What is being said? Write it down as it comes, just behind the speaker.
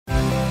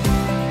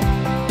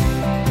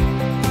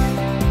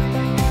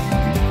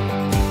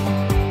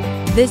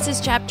This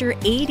is Chapter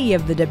 80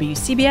 of the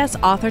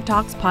WCBS Author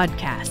Talks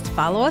podcast.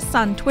 Follow us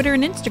on Twitter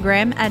and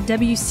Instagram at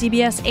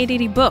WCBS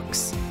 880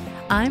 Books.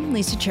 I'm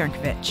Lisa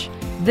Chernkovich.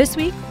 This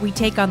week, we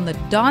take on the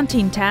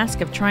daunting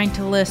task of trying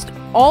to list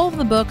all of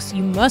the books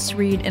you must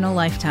read in a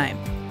lifetime.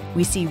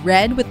 We see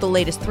Red with the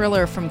latest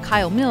thriller from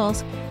Kyle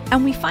Mills,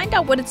 and we find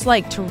out what it's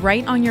like to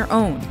write on your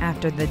own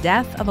after the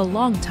death of a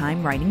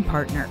longtime writing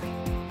partner.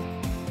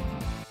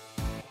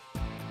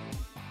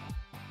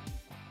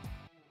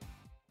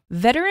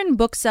 Veteran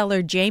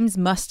bookseller James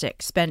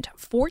Mustick spent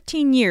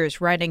 14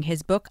 years writing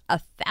his book,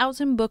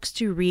 1,000 Books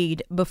to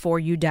Read Before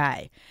You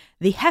Die.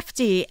 The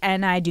hefty,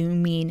 and I do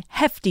mean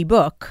hefty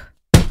book,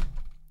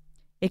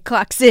 it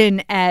clocks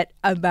in at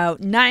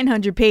about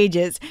 900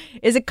 pages,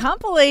 is a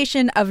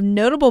compilation of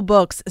notable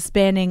books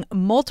spanning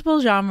multiple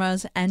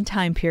genres and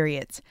time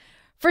periods.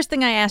 First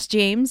thing I asked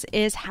James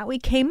is how he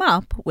came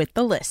up with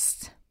the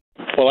list.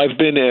 Well, I've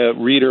been a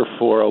reader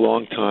for a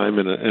long time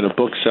and a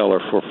bookseller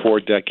for 4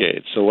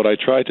 decades. So what I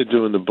tried to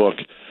do in the book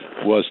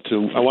was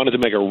I wanted to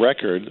make a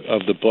record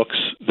of the books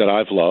that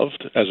I've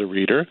loved as a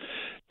reader,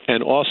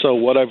 and also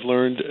what I've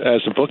learned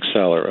as a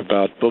bookseller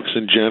about books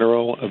in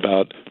general,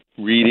 about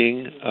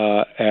reading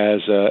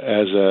as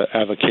a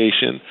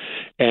avocation,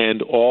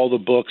 and all the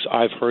books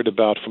I've heard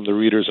about from the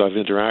readers I've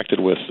interacted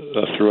with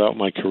throughout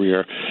my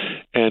career,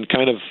 and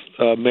kind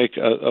of make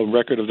a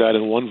record of that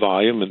in one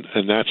volume,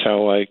 and that's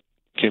how I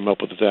came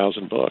up with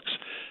 1,000 books.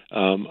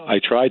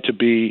 I tried to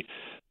be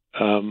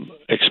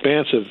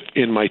expansive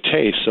in my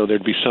taste, so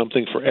there'd be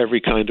something for every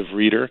kind of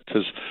reader,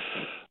 because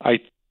I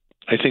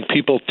think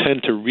people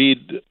tend to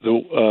read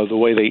the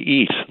way they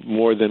eat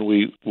more than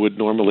we would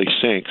normally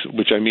think,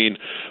 which I mean,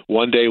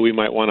 one day we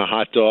might want a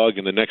hot dog,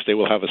 and the next day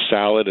we'll have a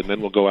salad, and then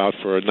we'll go out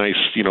for a nice,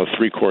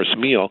 3-course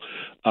meal.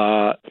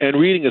 And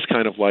reading is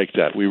kind of like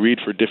that. We read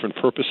for different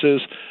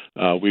purposes.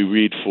 We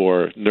read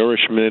for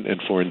nourishment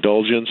and for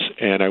indulgence,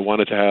 and I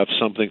wanted to have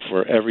something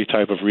for every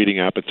type of reading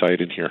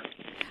appetite in here.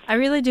 I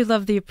really do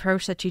love the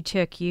approach that you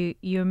took. You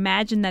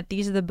imagine that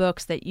these are the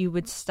books that you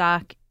would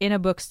stock in a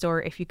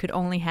bookstore if you could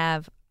only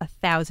have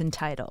 1,000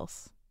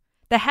 titles.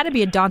 That had to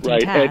be a daunting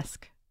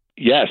task.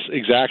 Yes,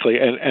 exactly.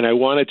 And I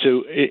wanted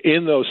to,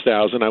 in those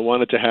 1,000, I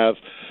wanted to have,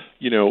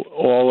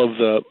 all of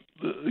the,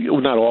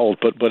 not all,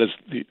 but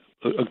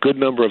a good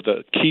number of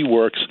the key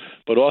works,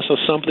 but also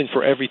something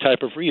for every type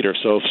of reader.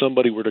 So if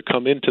somebody were to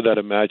come into that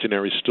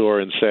imaginary store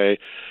and say,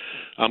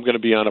 I'm going to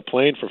be on a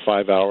plane for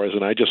 5 hours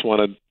and I just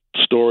want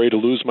a story to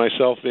lose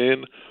myself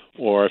in,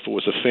 or if it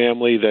was a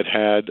family that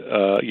had,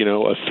 a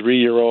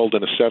 3-year-old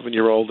and a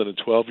 7-year-old and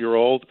a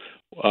 12-year-old,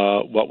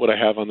 what would I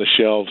have on the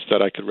shelves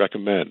that I could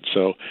recommend?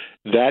 So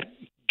that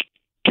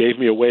gave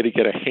me a way to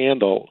get a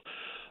handle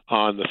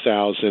on the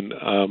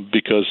 1,000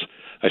 because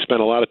I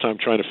spent a lot of time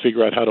trying to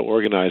figure out how to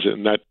organize it,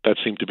 and that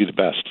seemed to be the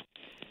best.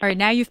 All right,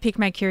 now you've piqued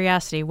my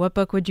curiosity. What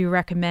book would you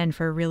recommend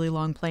for a really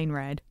long plane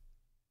ride?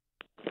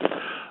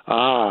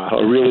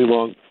 A really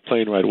long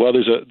plane ride. Well,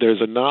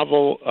 there's a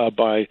novel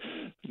by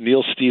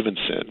Neal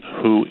Stephenson,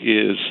 who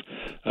is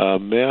a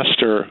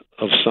master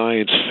of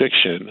science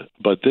fiction,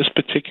 but this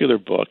particular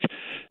book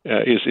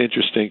is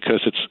interesting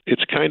because it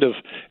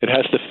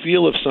has the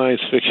feel of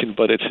science fiction,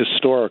 but it's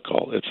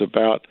historical. It's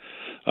about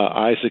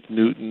Isaac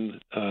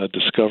Newton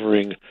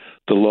discovering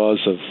the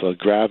laws of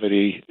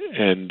gravity,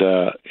 and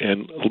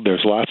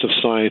there's lots of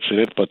science in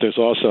it, but there's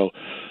also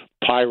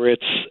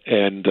pirates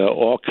and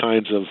all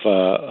kinds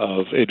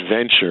of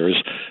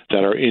adventures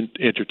that are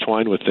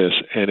intertwined with this,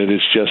 and it is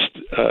just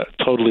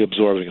totally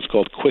absorbing. It's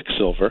called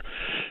Quicksilver,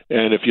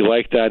 and if you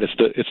like that,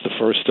 it's the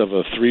first of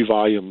a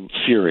 3-volume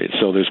series,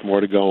 so there's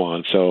more to go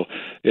on. So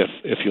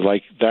if you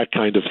like that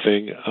kind of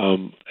thing,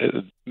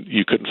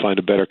 you couldn't find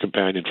a better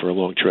companion for a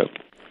long trip.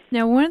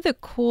 Now, one of the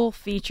cool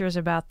features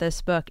about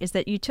this book is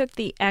that you took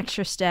the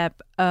extra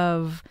step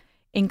of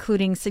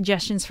including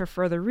suggestions for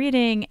further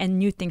reading and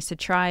new things to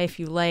try if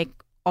you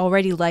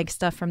already like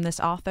stuff from this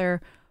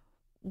author.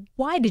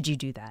 Why did you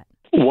do that?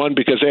 One,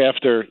 because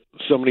after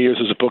so many years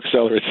as a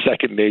bookseller, it's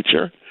second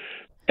nature.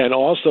 And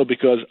also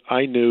because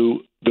I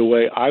knew the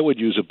way I would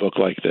use a book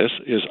like this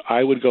is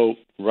I would go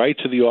right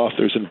to the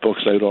authors and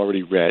books I'd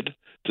already read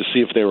to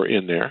see if they were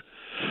in there.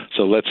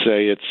 So let's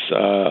say it's,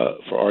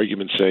 for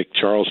argument's sake,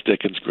 Charles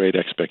Dickens' Great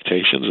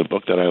Expectations, a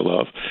book that I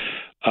love.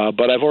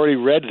 But I've already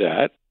read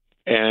that,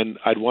 and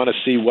I'd want to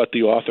see what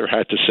the author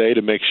had to say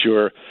to make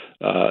sure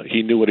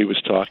he knew what he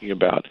was talking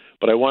about.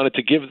 But I wanted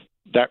to give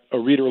a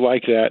reader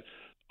like that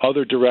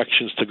other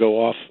directions to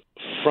go off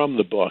from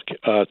the book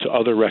to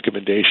other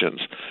recommendations,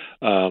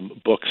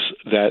 books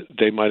that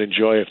they might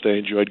enjoy if they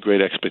enjoyed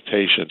Great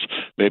Expectations,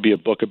 maybe a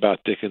book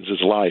about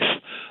Dickens's life.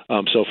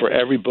 So for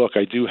every book,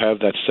 I do have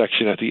that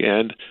section at the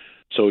end.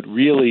 So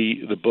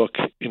the book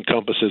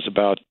encompasses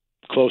about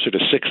closer to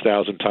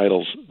 6,000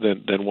 titles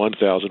than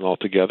 1,000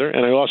 altogether.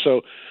 And I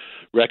also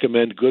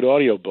recommend good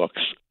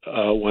audiobooks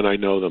when I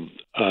know them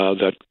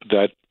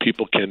that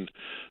people can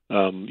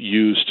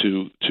use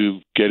to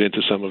get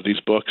into some of these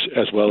books,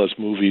 as well as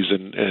movies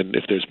and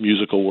if there's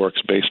musical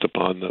works based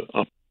upon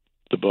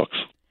the books.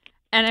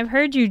 And I've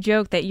heard you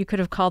joke that you could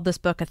have called this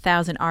book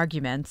 1,000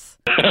 Arguments.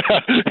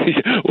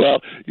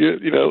 Well,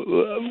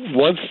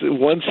 once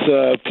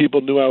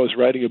people knew I was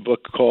writing a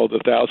book called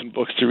 1,000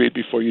 Books to Read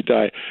Before You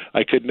Die,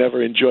 I could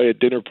never enjoy a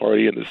dinner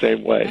party in the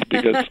same way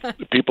because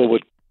people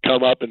would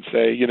come up and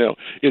say,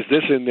 is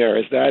this in there?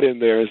 Is that in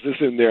there? Is this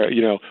in there?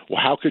 Well,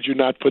 how could you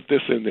not put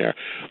this in there?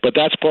 But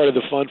that's part of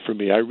the fun for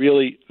me.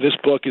 This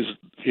book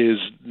is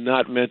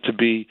not meant to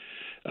be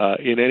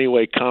in any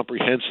way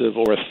comprehensive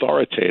or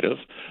authoritative.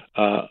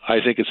 I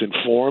think it's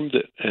informed,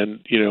 and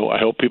I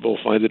hope people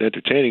find it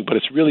entertaining. But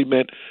it's really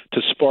meant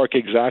to spark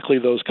exactly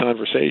those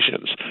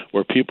conversations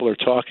where people are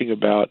talking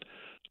about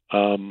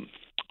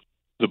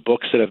the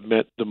books that have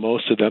meant the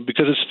most to them,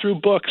 because it's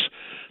through books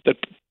that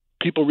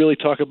people really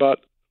talk about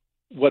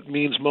what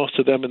means most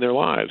to them in their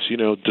lives.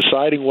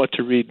 Deciding what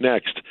to read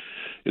next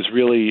is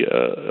really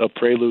a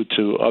prelude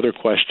to other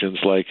questions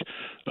like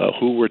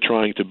who we're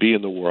trying to be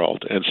in the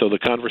world. And so the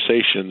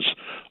conversations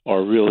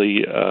are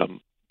really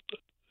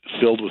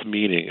filled with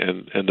meaning,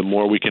 and the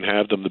more we can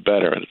have them, the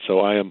better. And so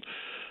I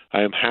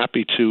am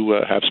happy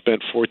to have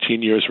spent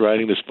 14 years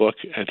writing this book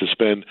and to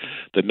spend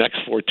the next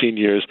 14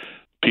 years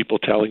people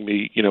telling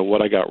me,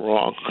 what I got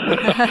wrong.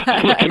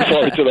 I'm looking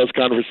forward to those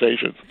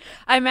conversations.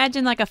 I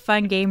imagine like a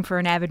fun game for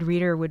an avid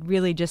reader would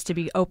really just to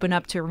be open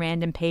up to a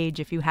random page.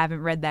 If you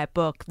haven't read that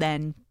book,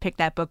 then pick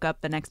that book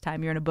up the next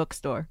time you're in a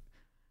bookstore.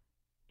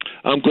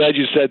 I'm glad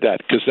you said that,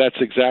 because that's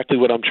exactly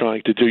what I'm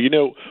trying to do.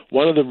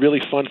 One of the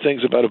really fun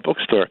things about a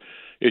bookstore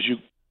is you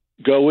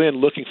go in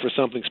looking for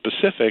something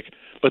specific,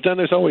 but then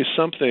there's always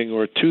something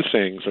or two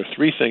things or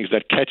three things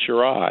that catch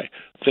your eye,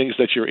 things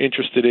that you're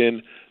interested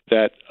in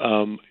that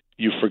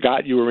you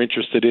forgot you were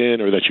interested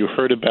in or that you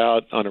heard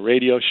about on a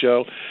radio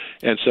show.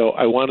 And so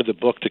I wanted the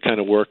book to kind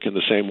of work in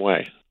the same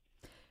way.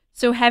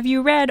 So have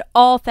you read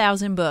all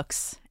 1,000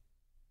 books?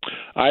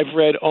 I've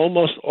read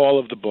almost all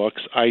of the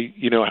books.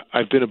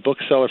 I've been a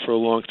bookseller for a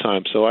long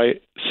time, so I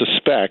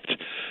suspect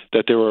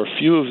that there are a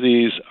few of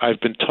these I've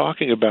been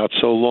talking about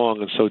so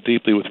long and so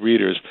deeply with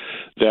readers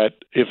that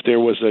if there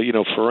was a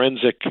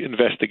forensic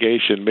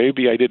investigation,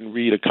 maybe I didn't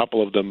read a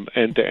couple of them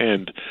end to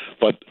end,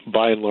 but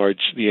by and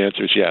large, the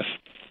answer is yes.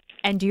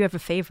 And do you have a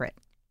favorite?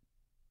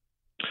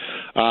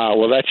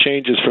 Well, that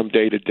changes from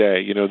day to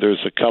day.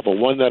 There's a couple.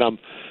 One that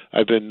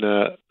I've been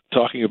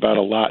talking about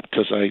a lot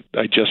because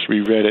I just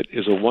reread it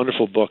is a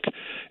wonderful book.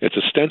 It's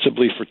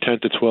ostensibly for 10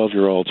 to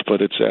 12-year-olds,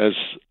 but it's as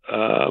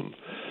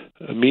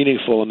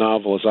meaningful a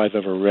novel as I've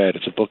ever read.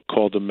 It's a book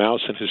called The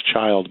Mouse and His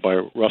Child by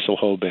Russell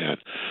Hoban,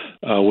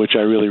 which I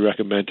really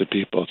recommend to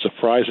people. It's a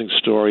surprising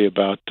story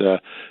about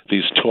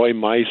these toy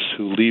mice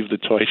who leave the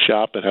toy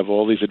shop and have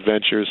all these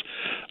adventures.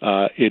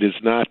 It is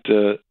not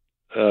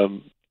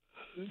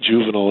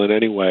juvenile in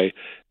any way,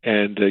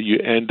 and you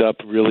end up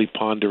really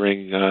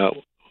pondering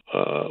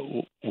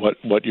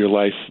what your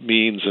life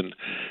means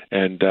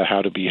and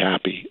how to be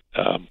happy.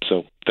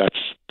 So that's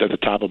at the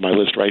top of my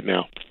list right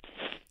now.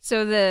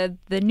 So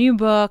the new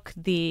book,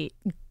 the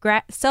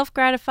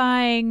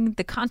self-gratifying,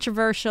 the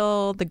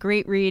controversial, the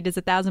great read is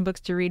 1,000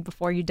 Books to Read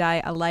Before You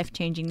Die, a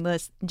life-changing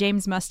list.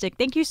 James Mustick,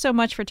 thank you so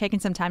much for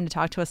taking some time to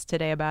talk to us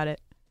today about it.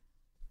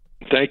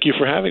 Thank you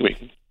for having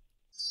me.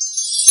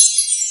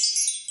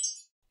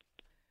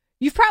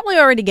 You've probably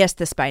already guessed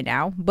this by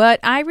now, but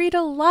I read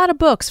a lot of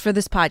books for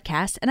this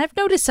podcast, and I've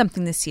noticed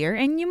something this year,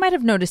 and you might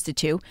have noticed it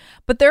too,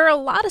 but there are a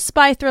lot of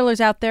spy thrillers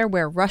out there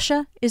where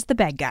Russia is the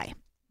bad guy.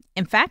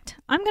 In fact,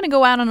 I'm going to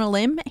go out on a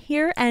limb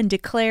here and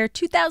declare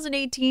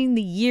 2018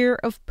 the year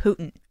of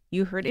Putin.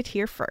 You heard it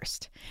here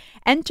first.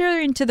 Enter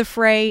into the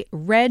fray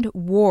Red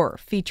War,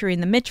 featuring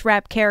the Mitch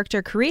Rapp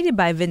character created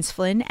by Vince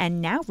Flynn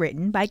and now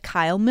written by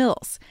Kyle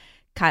Mills.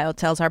 Kyle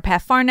tells our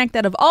Pat Farnack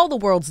that of all the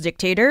world's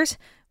dictators,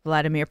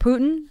 Vladimir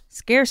Putin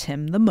scares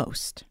him the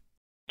most.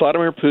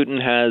 Vladimir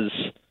Putin has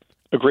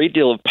a great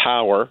deal of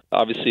power,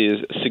 obviously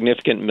a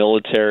significant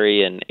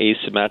military and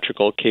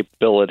asymmetrical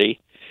capability.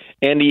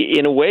 And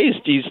in a way,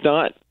 he's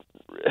not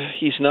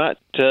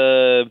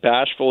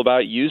bashful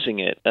about using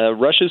it.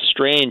 Russia's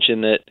strange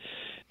in that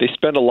they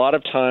spend a lot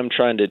of time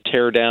trying to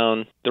tear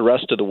down the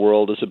rest of the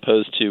world as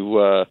opposed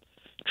to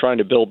trying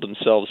to build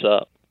themselves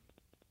up.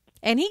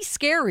 And he's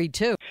scary,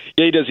 too.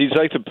 Yeah, he does. He's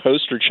like the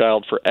poster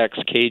child for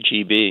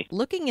ex-KGB.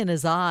 Looking in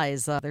his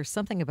eyes, there's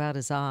something about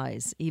his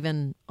eyes,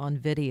 even on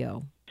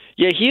video.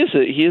 Yeah, he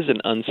is an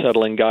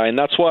unsettling guy, and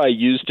that's why I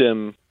used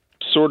him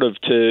sort of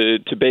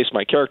to base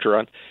my character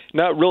on.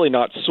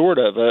 Not sort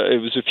of.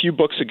 It was a few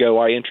books ago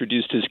I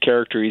introduced his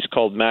character. He's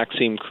called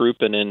Maxim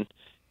Krupin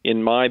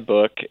in my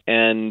book,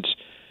 and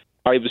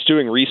I was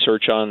doing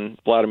research on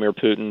Vladimir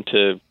Putin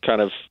to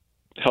kind of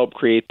help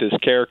create this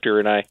character,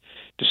 and I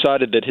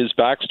decided that his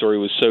backstory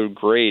was so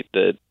great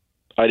that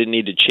I didn't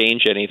need to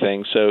change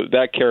anything. So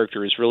that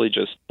character is really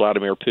just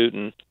Vladimir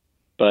Putin,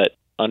 but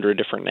under a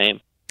different name.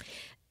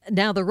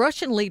 Now, the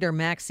Russian leader,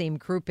 Maxim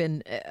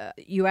Krupin,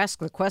 you ask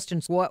the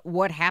questions,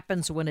 what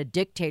happens when a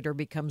dictator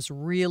becomes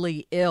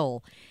really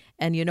ill?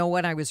 And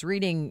when I was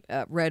reading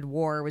Red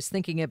War, I was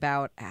thinking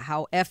about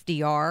how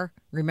FDR,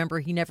 remember,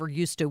 he never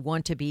used to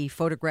want to be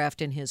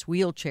photographed in his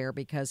wheelchair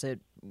because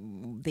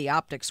the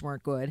optics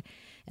weren't good.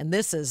 And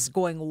this is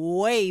going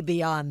way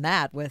beyond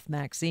that with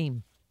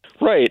Maxim.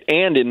 Right,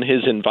 and in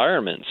his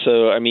environment.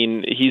 So, I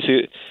mean,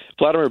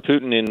 Vladimir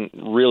Putin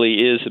really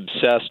is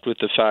obsessed with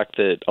the fact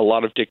that a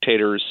lot of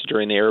dictators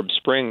during the Arab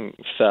Spring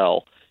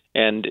fell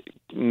and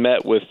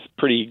met with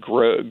pretty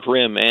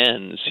grim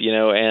ends,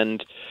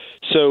 and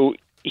so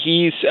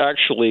he's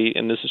actually,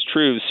 and this is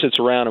true, sits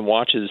around and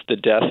watches the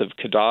death of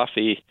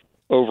Gaddafi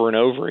over and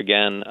over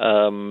again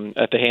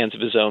at the hands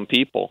of his own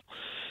people.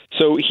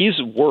 So he's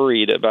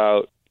worried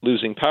about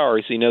losing power.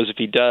 He knows if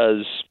he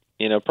does,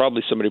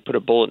 probably somebody put a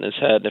bullet in his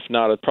head, and if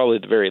not, probably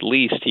at the very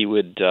least, he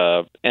would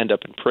end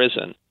up in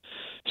prison.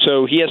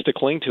 So he has to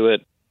cling to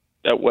it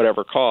at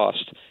whatever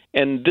cost.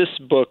 And this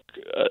book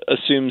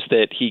assumes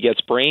that he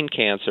gets brain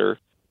cancer,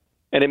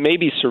 and it may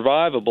be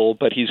survivable,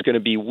 but he's going to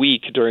be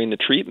weak during the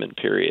treatment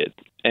period.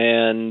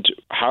 And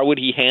how would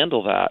he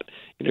handle that?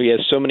 He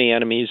has so many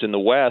enemies in the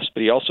West,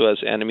 but he also has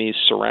enemies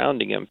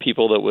surrounding him,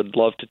 people that would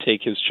love to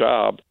take his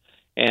job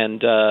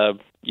and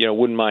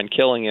wouldn't mind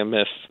killing him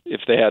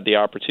if they had the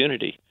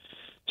opportunity.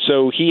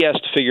 So he has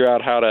to figure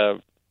out how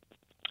to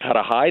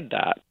hide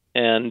that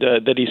and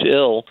that he's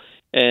ill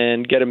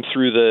and get him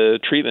through the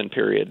treatment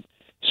period.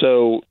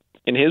 So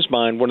in his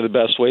mind, one of the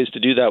best ways to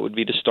do that would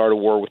be to start a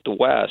war with the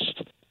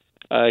West.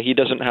 He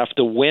doesn't have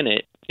to win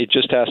it. It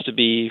just has to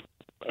be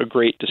a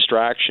great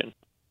distraction.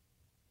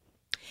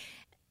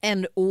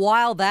 And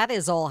while that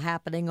is all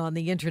happening on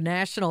the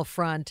international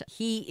front,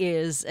 he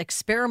is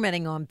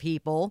experimenting on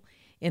people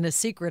in a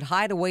secret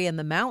hideaway in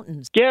the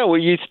mountains. Yeah, well,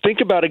 you think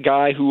about a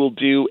guy who will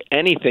do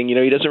anything.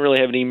 He doesn't really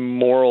have any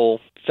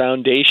moral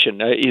foundation.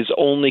 His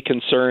only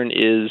concern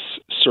is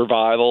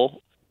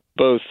survival,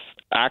 both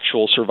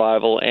actual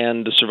survival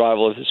and the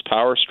survival of his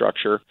power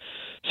structure.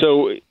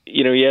 So,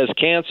 he has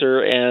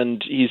cancer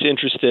and he's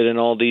interested in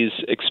all these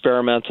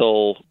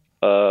experimental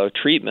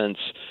treatments,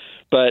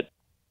 but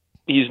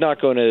he's not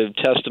going to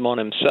test them on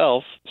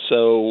himself.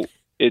 So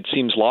it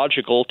seems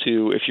logical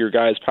to, if you're a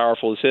guy as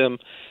powerful as him,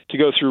 to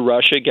go through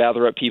Russia,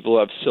 gather up people who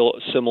have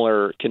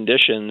similar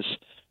conditions,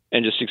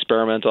 and just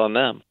experiment on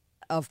them.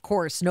 Of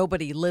course,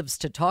 nobody lives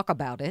to talk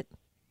about it.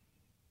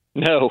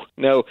 No.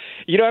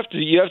 You have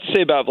to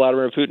say about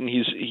Vladimir Putin,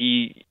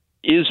 he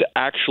is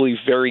actually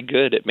very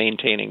good at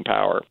maintaining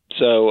power.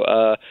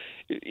 So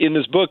in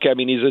this book, I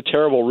mean, he's a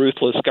terrible,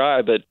 ruthless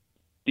guy, but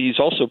he's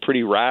also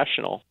pretty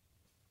rational.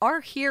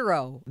 Our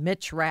hero,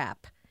 Mitch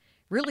Rapp,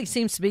 really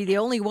seems to be the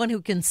only one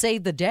who can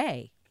save the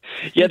day.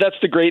 Yeah, that's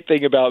the great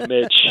thing about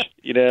Mitch.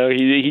 He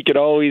can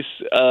always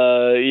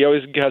he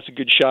always has a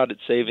good shot at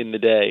saving the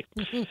day.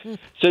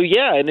 So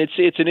yeah, and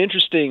it's an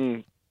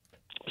interesting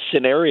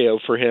scenario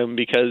for him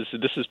because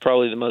this is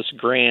probably the most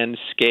grand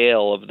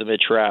scale of the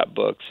Mitch Rapp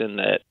books in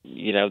that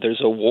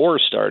there's a war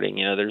starting.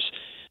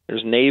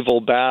 There's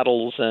naval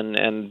battles and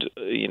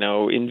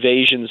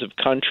invasions of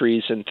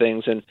countries and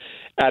things, and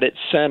at its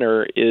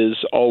center is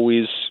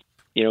always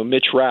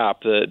Mitch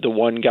Rapp, the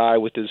one guy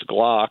with his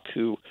Glock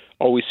who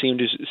always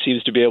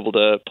seems to be able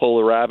to pull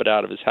a rabbit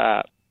out of his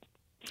hat.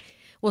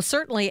 Well,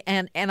 certainly,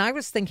 and I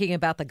was thinking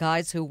about the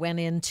guys who went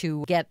in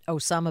to get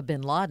Osama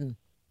bin Laden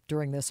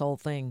during this whole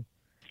thing.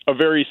 A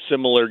very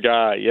similar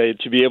guy. Yeah,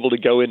 to be able to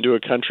go into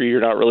a country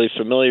you're not really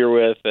familiar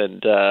with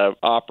and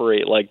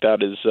operate like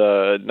that is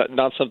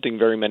not something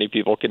very many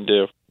people can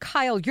do.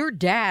 Kyle, your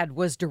dad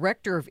was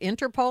director of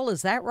Interpol,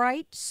 is that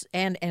right?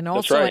 And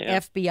also right, an yeah.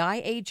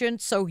 FBI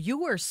agent. So you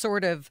were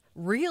sort of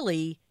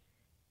really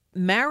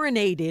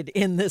marinated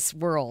in this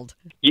world.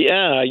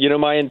 Yeah,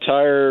 my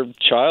entire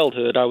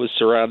childhood I was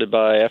surrounded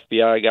by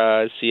FBI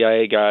guys,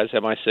 CIA guys,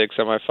 MI6,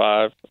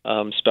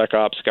 MI5, Spec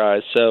Ops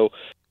guys. So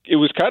it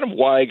was kind of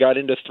why I got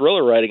into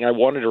thriller writing. I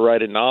wanted to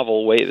write a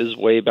novel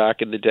way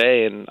back in the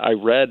day, and I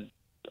read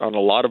on a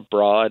lot of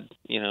broad,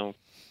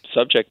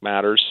 subject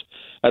matters.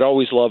 I'd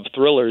always loved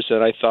thrillers,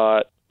 and I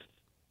thought,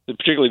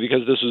 particularly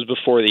because this was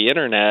before the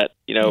internet,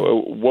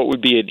 what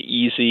would be an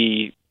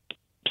easy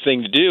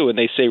thing to do? And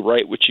they say,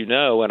 write what you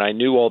know. And I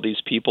knew all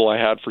these people I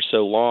had for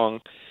so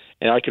long,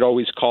 and I could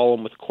always call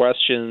them with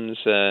questions.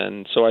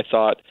 And so I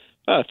thought,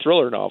 a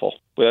thriller novel,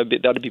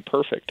 that'd be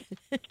perfect.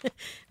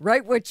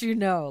 Write what you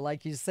know,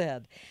 like you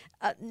said.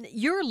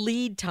 Your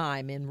lead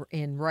time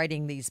in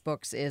writing these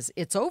books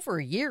it's over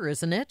a year,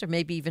 isn't it? Or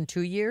maybe even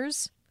 2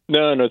 years?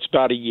 No, it's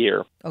about a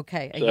year.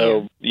 Okay, a so,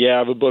 year. Yeah, I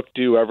have a book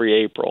due every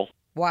April.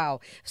 Wow.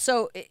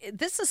 So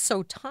this is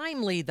so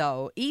timely,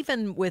 though,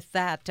 even with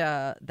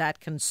that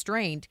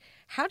constraint.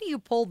 How do you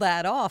pull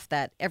that off,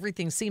 that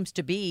everything seems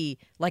to be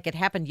like it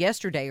happened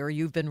yesterday, or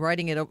you've been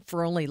writing it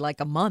for only like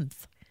a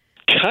month?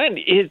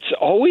 It's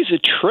always a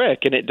trick,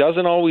 and it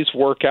doesn't always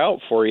work out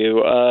for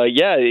you.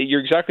 Yeah, you're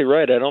exactly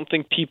right. I don't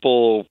think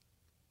people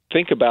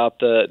think about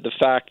the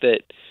fact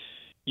that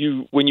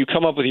when you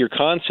come up with your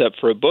concept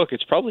for a book,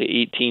 it's probably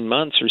 18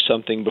 months or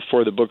something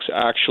before the book's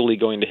actually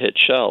going to hit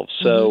shelves.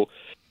 So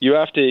you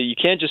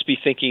can't just be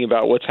thinking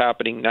about what's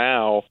happening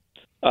now.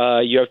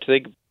 You have to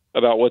think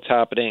about what's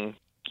happening,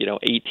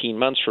 18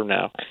 months from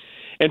now.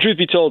 And truth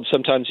be told,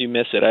 sometimes you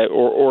miss it,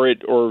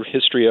 or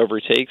history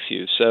overtakes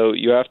you. So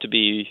you have to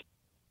be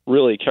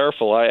really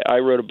careful. I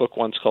wrote a book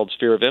once called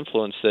Sphere of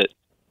Influence that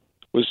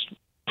was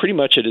pretty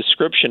much a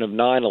description of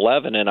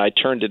 9/11, and I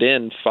turned it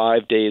in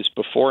 5 days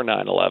before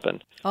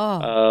 9/11.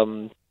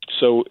 Oh.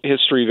 So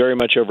history very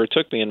much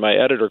overtook me, and my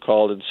editor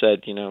called and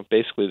said,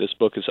 basically this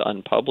book is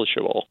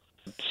unpublishable.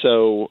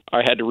 So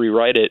I had to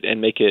rewrite it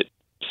and make it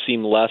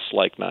seem less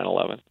like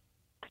 9/11.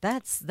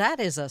 That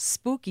is a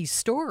spooky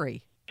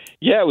story.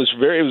 Yeah, it was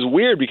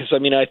weird because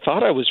I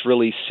thought I was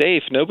really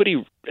safe.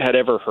 Nobody had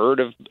ever heard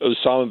of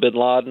Osama bin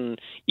Laden,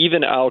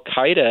 even Al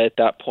Qaeda at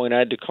that point. I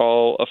had to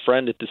call a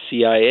friend at the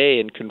CIA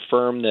and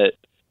confirm that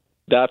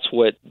that's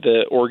what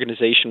the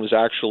organization was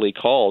actually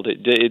called.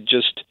 It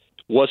just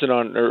wasn't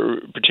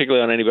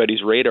particularly on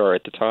anybody's radar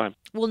at the time.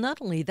 Well, not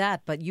only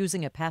that, but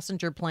using a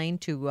passenger plane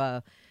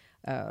to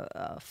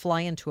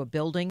fly into a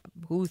building.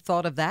 Who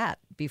thought of that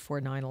before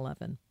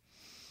 9/11?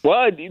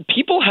 Well,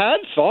 people had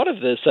thought of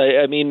this.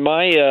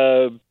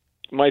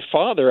 My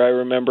father, I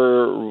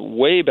remember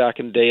way back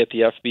in the day at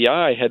the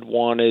FBI, had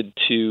wanted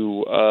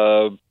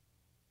to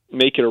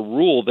make it a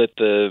rule that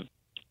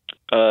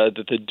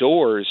the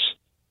doors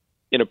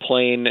in a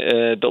plane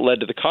that led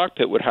to the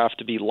cockpit would have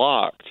to be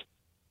locked.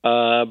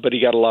 But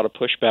he got a lot of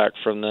pushback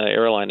from the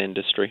airline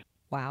industry.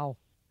 Wow.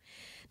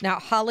 Now,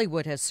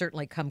 Hollywood has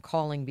certainly come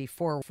calling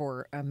before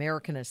for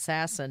American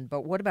Assassin,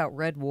 but what about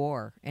Red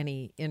War?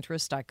 Any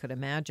interest? I could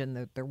imagine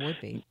that there would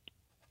be.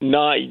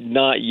 Not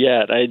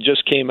yet. I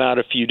just came out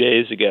a few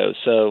days ago,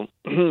 so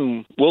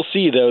we'll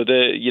see. Though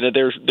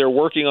they're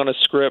working on a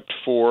script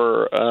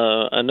for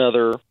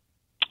another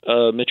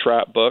Mitch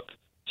Rapp book,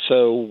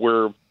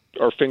 so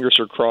our fingers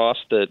are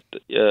crossed that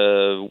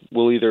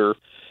we'll either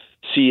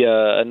see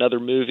another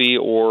movie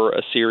or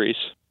a series.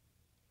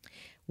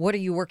 What are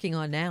you working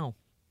on now?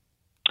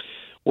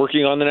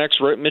 Working on the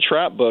next Mitch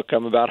Rapp book.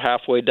 I'm about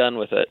halfway done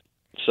with it.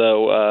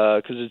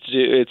 So, because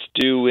it's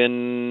due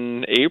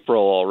in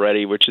April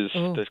already, which is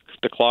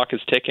the clock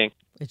is ticking.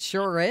 It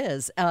sure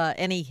is.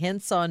 Any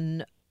hints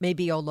on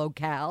maybe a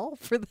locale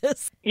for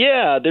this?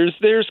 Yeah,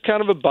 there's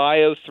kind of a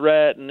bio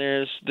threat, and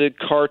there's the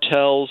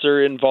cartels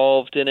are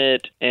involved in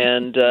it,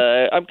 and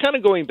I'm kind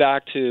of going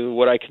back to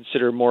what I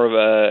consider more of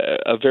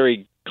a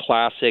very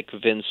classic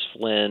Vince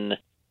Flynn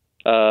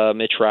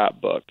Mitch Rapp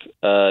book.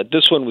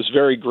 This one was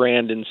very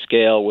grand in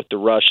scale with the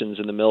Russians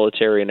and the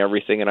military and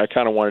everything, and I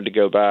kind of wanted to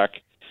go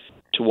back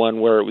to one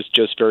where it was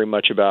just very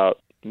much about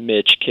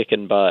Mitch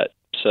kicking butt.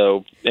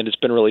 So, and it's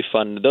been really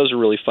fun. Those are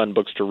really fun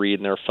books to read,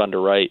 and they're fun to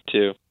write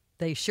too.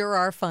 They sure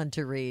are fun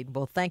to read.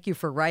 Well, thank you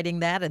for writing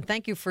that, and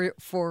thank you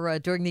for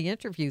doing the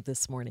interview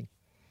this morning.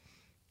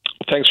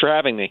 Thanks for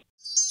having me.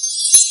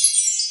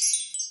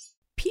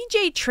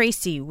 P.J.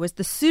 Tracy was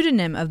the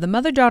pseudonym of the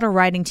mother-daughter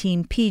writing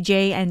team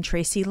P.J. and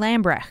Tracy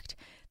Lambrecht.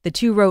 The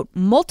two wrote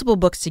multiple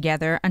books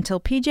together until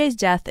P.J.'s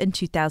death in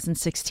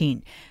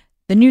 2016.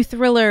 The new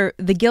thriller,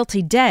 The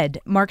Guilty Dead,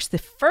 marks the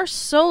first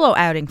solo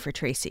outing for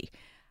Tracy.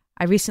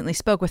 I recently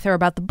spoke with her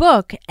about the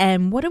book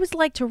and what it was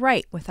like to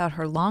write without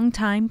her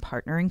longtime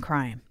partner in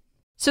crime.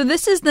 So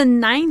this is the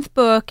 9th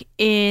book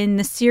in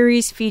the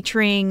series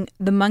featuring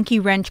the Monkey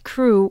Wrench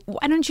crew.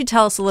 Why don't you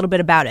tell us a little bit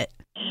about it?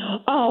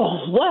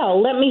 Oh,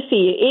 well, let me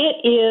see.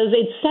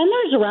 It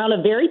centers around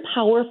a very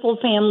powerful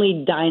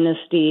family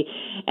dynasty.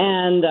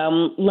 And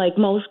like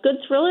most good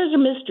thrillers or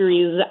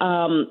mysteries,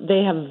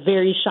 they have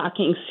very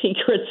shocking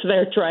secrets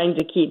they're trying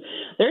to keep.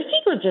 Their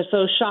secrets are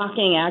so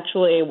shocking,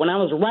 actually. When I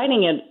was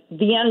writing it,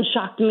 the end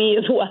shocked me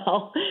as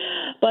well.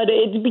 But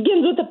it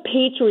begins with the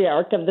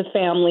patriarch of the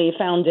family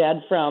found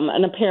dead from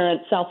an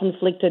apparent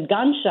self-inflicted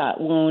gunshot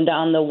wound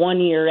on the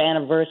 1-year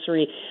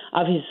anniversary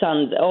of his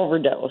son's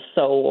overdose.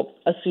 So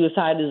a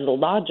suicide is the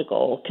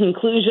logical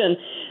conclusion,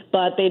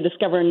 but they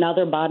discover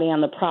another body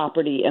on the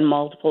property and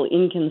multiple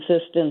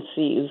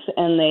inconsistencies,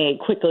 and they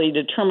quickly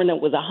determine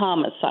it was a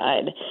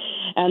homicide.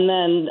 And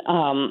then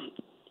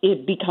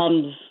it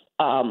becomes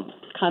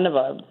kind of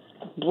a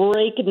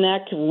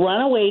breakneck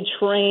runaway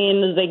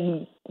train.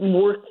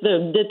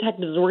 The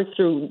detectives work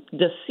through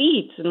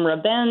deceit and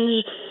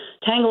revenge,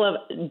 tangle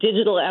of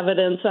digital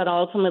evidence that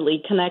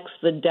ultimately connects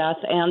the death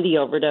and the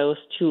overdose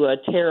to a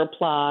terror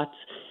plot,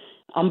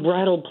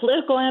 unbridled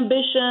political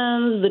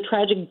ambitions, the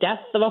tragic death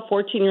of a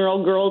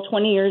 14-year-old girl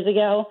 20 years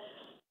ago.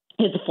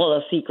 It's full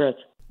of secrets.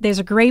 There's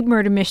a great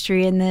murder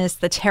mystery in this.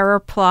 The terror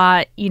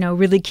plot,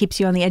 really keeps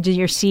you on the edge of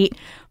your seat.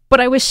 But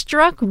I was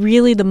struck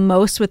really the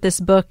most with this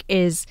book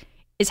is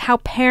how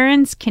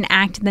parents can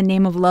act in the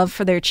name of love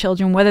for their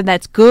children, whether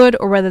that's good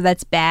or whether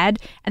that's bad.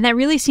 And that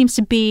really seems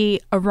to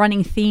be a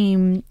running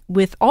theme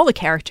with all the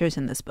characters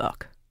in this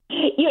book.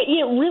 Yeah,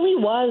 it really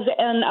was.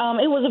 And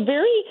it was a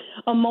very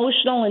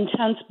emotional,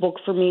 intense book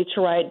for me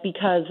to write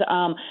because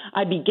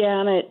I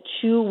began it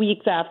 2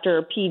 weeks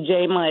after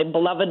PJ, my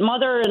beloved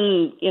mother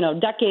and,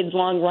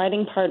 decades-long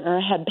writing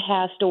partner, had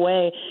passed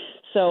away.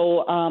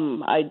 So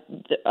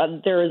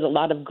there is a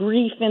lot of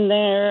grief in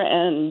there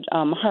and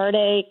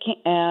heartache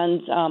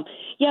and,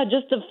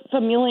 just the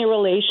familial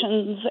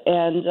relations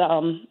and,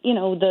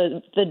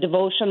 the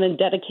devotion and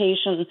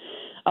dedication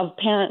of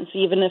parents,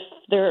 even if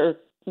they're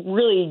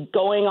really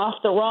going off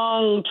the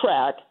wrong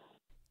track.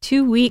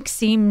 2 weeks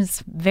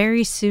seems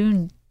very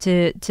soon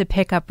to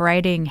pick up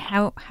writing.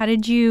 How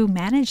did you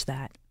manage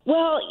that?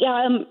 Well,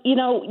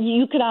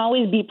 you could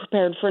always be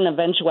prepared for an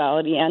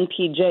eventuality, and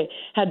PJ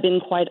had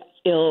been quite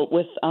ill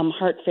with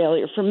heart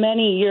failure for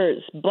many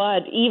years.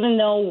 But even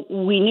though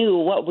we knew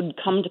what would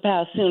come to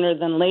pass sooner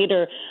than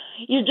later,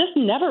 you're just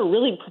never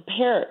really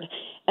prepared.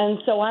 And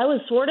so I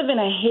was sort of in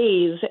a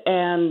haze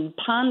and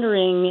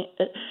pondering,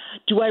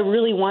 do I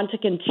really want to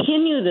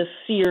continue this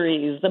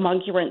series, the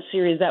Monkey Wrench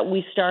series that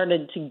we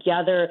started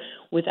together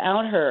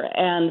without her?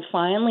 And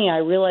finally, I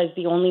realized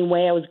the only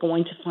way I was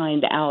going to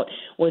find out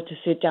was to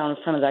sit down in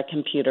front of that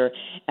computer.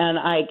 And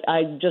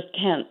I just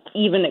can't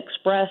even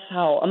express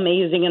how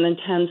amazing and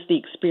intense the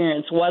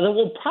experience was. It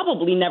will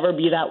probably never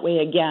be that way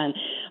again.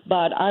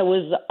 But I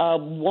was a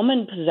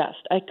woman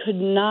possessed. I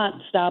could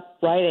not stop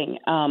writing.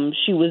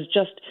 She was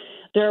just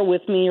there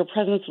with me. Your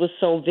presence was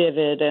so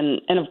vivid.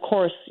 And of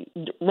course,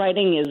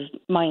 writing is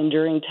my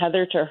enduring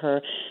tether to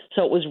her.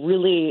 So it was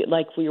really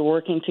like we were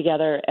working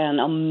together. And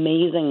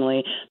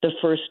amazingly, the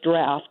first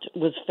draft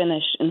was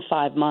finished in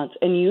 5 months.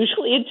 And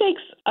usually it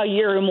takes a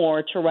year or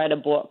more to write a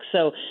book.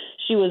 So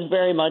she was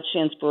very much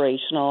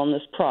inspirational in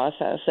this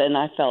process. And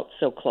I felt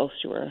so close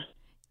to her.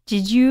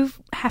 Did you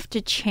have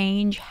to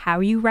change how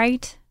you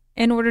write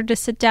in order to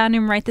sit down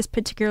and write this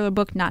particular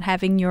book, not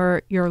having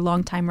your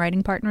longtime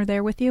writing partner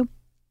there with you?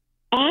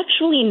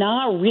 Actually,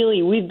 not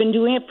really. We've been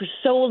doing it for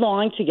so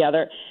long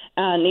together,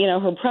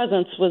 and her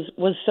presence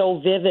was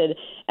so vivid.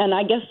 And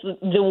I guess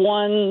the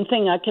one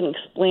thing I can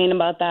explain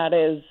about that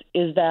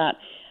is that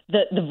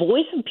the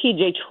voice of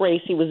PJ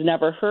Tracy was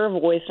never her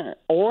voice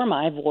or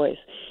my voice.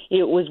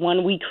 It was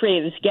one we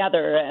created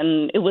together,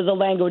 and it was a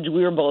language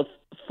we were both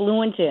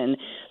fluent in.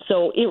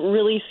 So it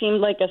really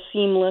seemed like a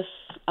seamless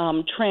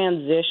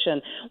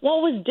transition. What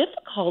was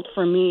difficult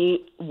for me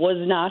was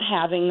not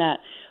having that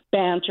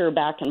banter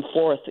back and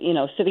forth,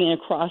 sitting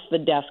across the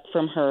desk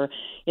from her,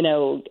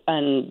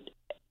 and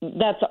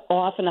that's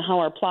often how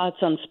our plots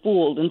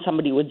unspooled, and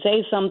somebody would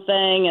say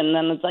something, and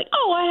then it's like,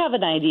 oh, I have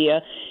an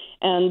idea.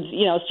 And,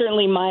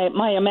 certainly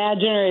my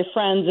imaginary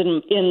friends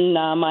in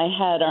my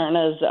head aren't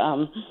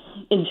as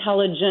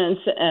intelligent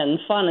and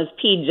fun as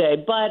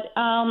PJ, but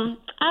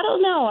I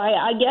don't know.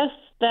 I guess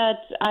that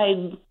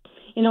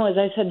as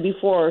I said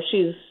before,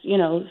 she's,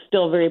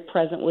 still very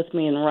present with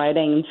me in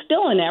writing and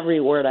still in every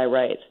word I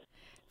write.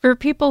 For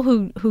people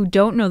who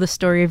don't know the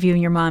story of you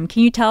and your mom,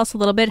 can you tell us a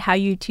little bit how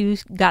you two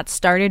got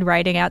started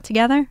writing out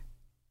together?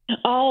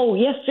 Oh,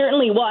 yes,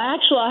 certainly. Well,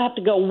 actually, I have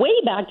to go way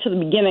back to the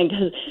beginning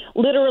because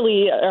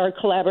literally our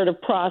collaborative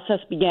process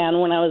began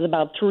when I was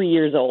about 3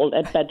 years old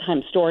at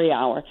bedtime story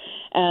hour.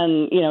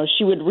 And,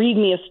 she would read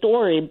me a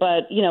story,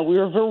 but, we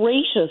were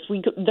voracious.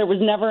 There was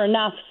never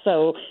enough.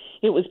 So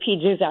it was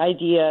PJ's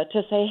idea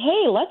to say,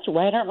 hey, let's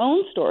write our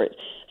own stories.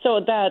 So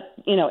at that,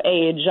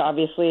 age,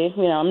 obviously,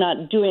 I'm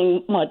not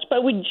doing much, but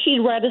she'd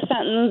write a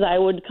sentence, I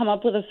would come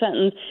up with a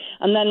sentence,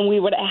 and then we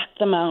would act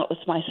them out with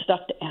my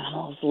stuffed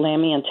animals,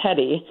 Lammy and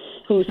Teddy,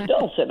 who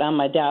still sit on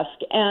my desk.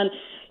 And,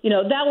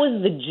 that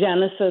was the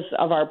genesis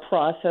of our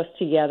process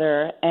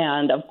together.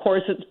 And, of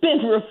course, it's been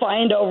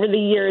refined over the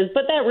years,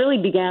 but that really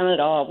began it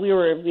all. We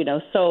were,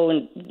 so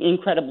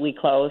incredibly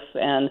close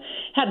and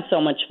had so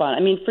much fun.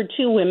 I mean, for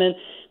two women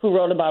who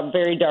wrote about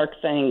very dark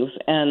things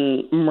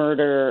and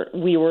murder,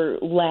 we were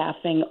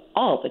laughing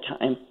all the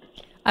time.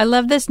 I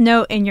love this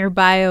note in your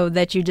bio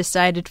that you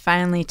decided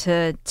finally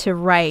to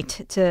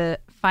write to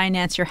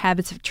finance your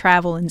habits of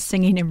travel and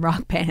singing in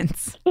rock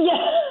bands. Yeah.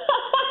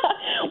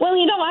 Well,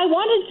 I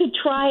wanted to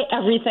try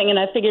everything, and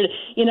I figured,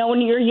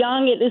 when you're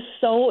young, it is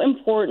so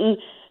important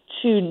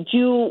to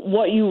do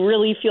what you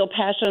really feel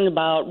passionate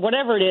about,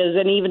 whatever it is,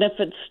 and even if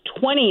it's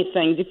 20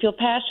 things you feel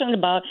passionate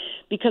about,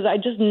 because I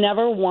just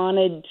never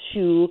wanted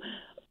to,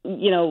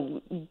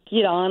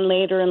 get on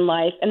later in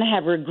life and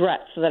have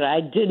regrets that I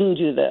didn't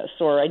do this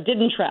or I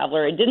didn't travel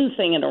or I didn't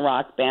sing in a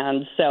rock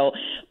band. So,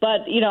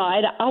 but,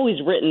 I'd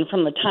always written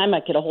from the time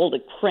I could hold a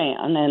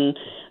crayon, and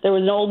there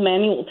was an old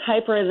manual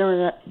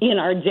typewriter in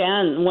our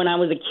den when I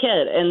was a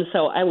kid, and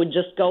so I would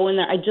just go in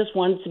there. I just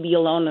wanted to be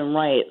alone and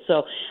write.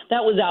 So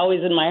that was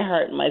always in my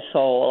heart and my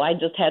soul. I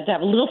just had to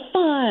have a little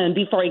fun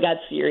before I got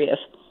serious.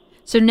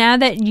 So now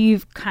that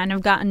you've kind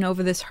of gotten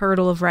over this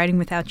hurdle of writing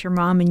without your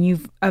mom and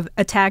you've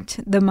attacked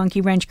the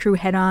Monkey Wrench crew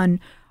head on,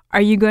 are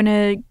you going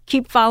to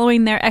keep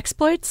following their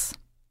exploits?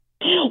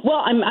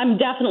 Well, I'm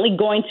definitely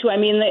going to. I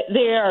mean,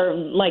 they are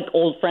like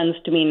old friends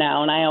to me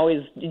now, and I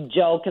always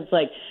joke. It's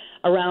like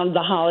around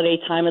the holiday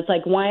time, it's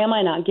like, why am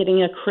I not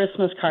getting a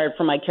Christmas card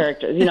for my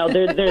characters?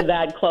 They're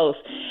that close.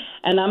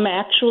 And I'm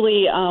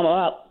actually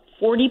about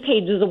 40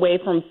 pages away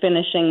from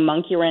finishing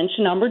Monkey Wrench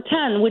number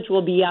 10, which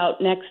will be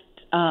out next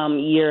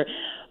year.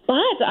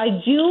 But I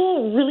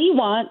do really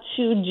want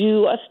to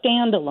do a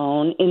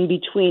standalone in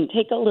between,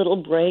 take a little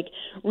break,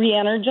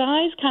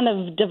 re-energize, kind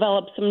of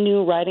develop some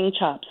new writing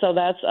chops. So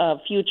that's a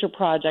future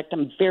project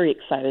I'm very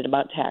excited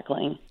about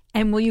tackling.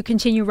 And will you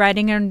continue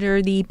writing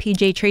under the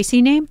PJ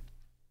Tracy name?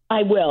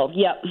 I will,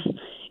 yep.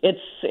 It's.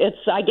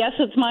 I guess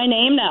it's my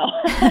name now.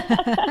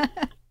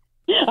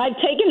 I've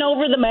taken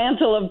over the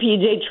mantle of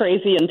PJ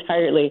Tracy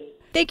entirely.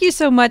 Thank you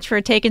so much for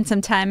taking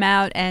some time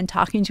out and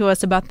talking to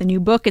us about the new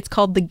book. It's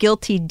called The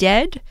Guilty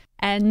Dead,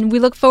 and we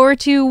look forward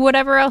to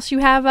whatever else you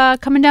have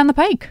coming down the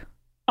pike.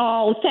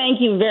 Oh,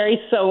 thank you very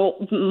so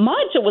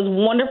much. It was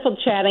wonderful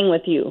chatting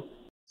with you.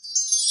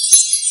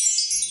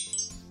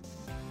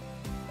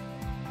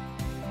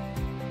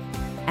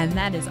 And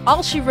that is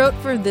all she wrote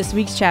for this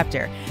week's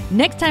chapter.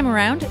 Next time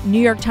around, New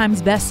York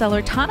Times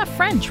bestseller Tana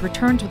French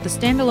returns with the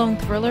standalone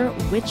thriller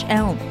Witch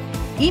Elm.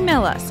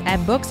 Email us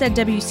at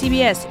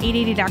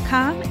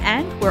books@wcbs880.com,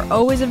 and we're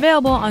always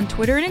available on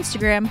Twitter and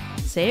Instagram.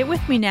 Say it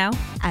with me now,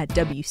 at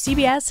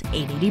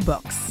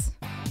WCBS880books.